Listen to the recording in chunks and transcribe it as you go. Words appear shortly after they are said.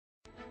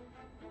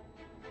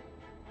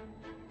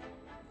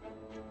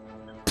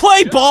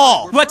Play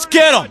ball! Let's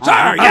get him!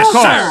 Sir, Of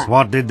course.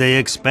 What did they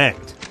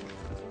expect?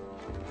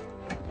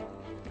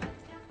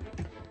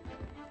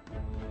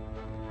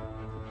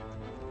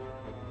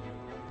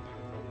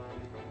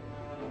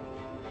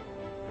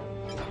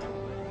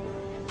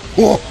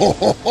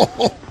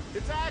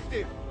 It's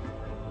active.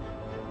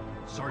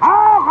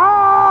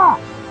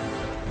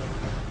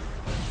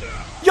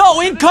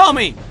 Yo,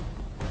 incoming!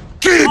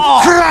 Keep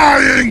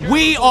crying!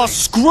 We are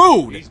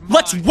screwed!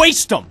 Let's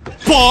waste them!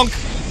 Bonk!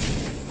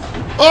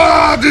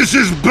 Ah, this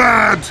is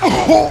bad!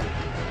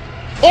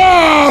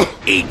 Oh!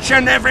 Each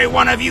and every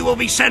one of you will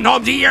be sent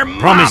home to your mama.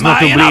 Promise not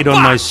to in a bleed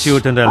on my box.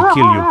 suit and I'll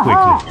kill you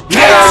quickly.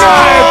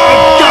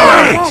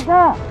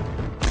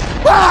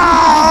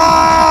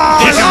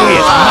 This is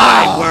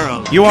my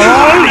world. You are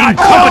all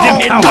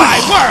incompetent In cowards! my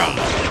world.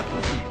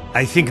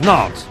 I think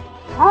not.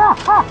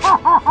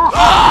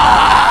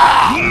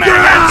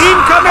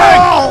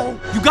 Incoming!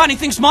 You got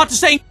anything smart to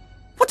say?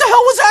 What the hell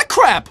was that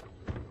crap?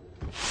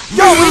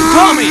 Yo,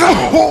 incoming!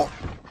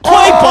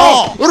 Play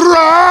ball!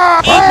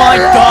 Run! Eat my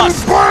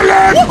dust!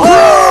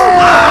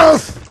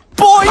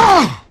 Boy!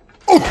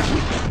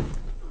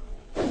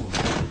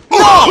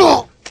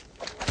 No!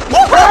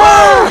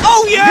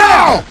 Oh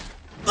yeah!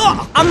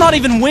 I'm not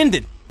even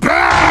winded.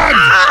 Bad!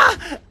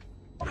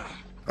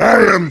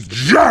 I am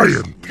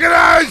giant!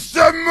 Cry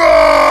some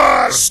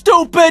more!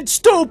 Stupid,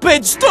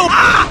 stupid, stupid!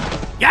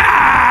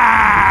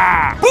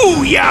 Yeah!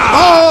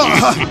 Booyah!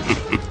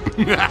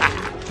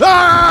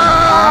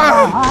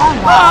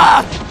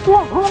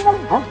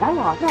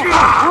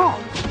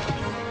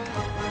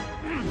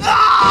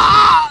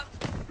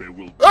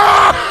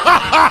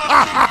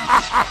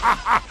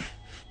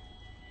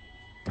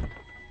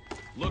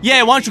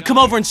 Yeah, why don't you come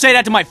over and say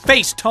that to my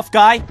face, tough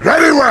guy?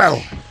 Very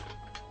well!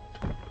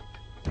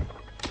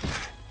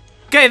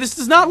 Okay, this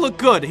does not look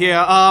good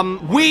here.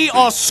 We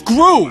are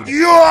screwed!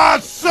 You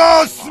are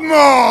so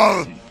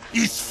small!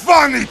 It's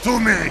funny to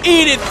me!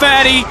 Eat it,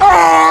 fatty!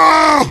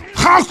 Oh!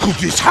 How could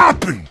this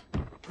happen?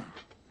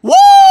 Woo!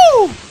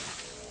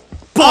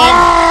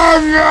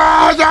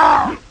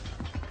 Bonk!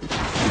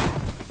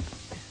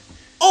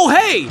 Oh,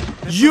 hey!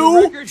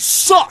 You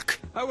suck!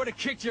 I would have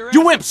kicked your ass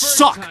You the imps first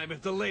suck. time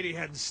if the lady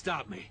hadn't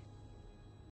stopped me.